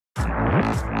We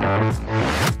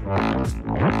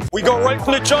go right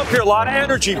from the jump here. A lot of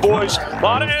energy, boys. A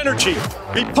lot of energy.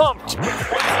 Be pumped.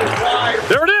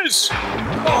 There it is.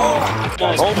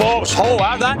 Almost. Oh,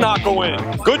 how'd that not go in?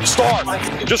 Good start.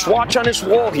 Just watch on this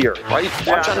wall here, right?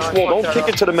 Watch on this wall. Don't kick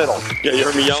it to the middle. Yeah, you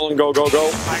heard me yelling, go, go, go?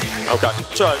 Okay.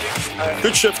 It's all right.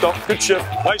 Good shift, though. Good shift.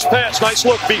 Nice pass. Nice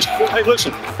look, Beast. Hey,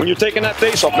 listen. When you're taking that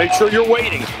face off, make sure you're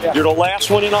waiting. You're the last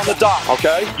one in on the dot,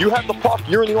 okay? You have the puck.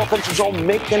 You're in the offensive zone.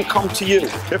 Make them come to you.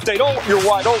 If they don't, you're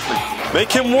wide open.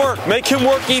 Make him work. Make him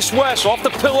work east-west. Off the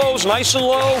pillows, nice and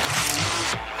low.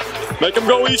 Make him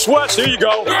go east-west. There you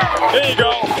go. There you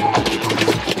go.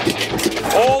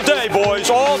 All day, boys.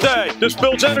 All day. This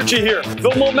builds energy here.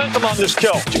 Build momentum on this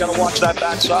kill. You got to watch that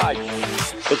backside.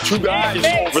 The two guys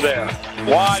over there.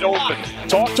 Wide open.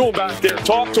 Talk to him back there.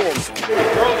 Talk to him.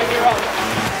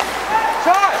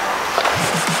 Shot!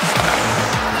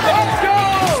 Let's go!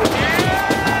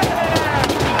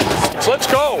 Let's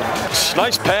go.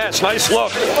 Nice pass. Nice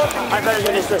look. I better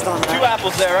get this on. 2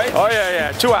 apples there, right? Oh,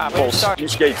 yeah. 2 apples. You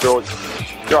skate through it.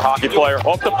 You're a hockey player.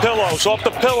 Off the pillows. Off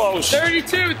the pillows.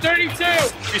 32.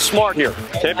 Be smart here.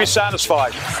 Can't be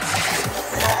satisfied.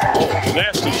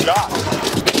 Nasty shot.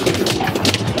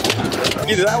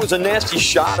 Either that was a nasty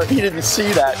shot or he didn't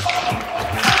see that.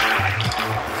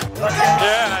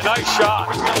 Yeah, nice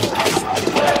shot.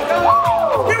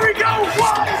 Here we go.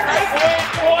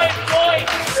 Point.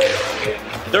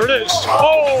 There it is.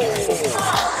 Oh!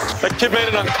 That kid made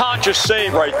an unconscious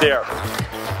save right there.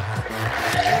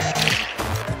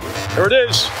 There it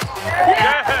is.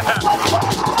 Yeah!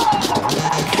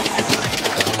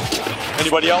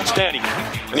 Anybody else? Danny?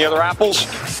 Any other apples?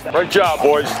 Great job,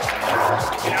 boys.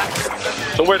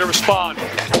 It's a way to respond.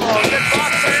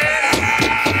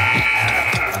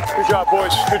 Good job,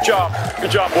 boys. Good job.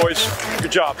 Good job, boys.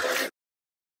 Good job.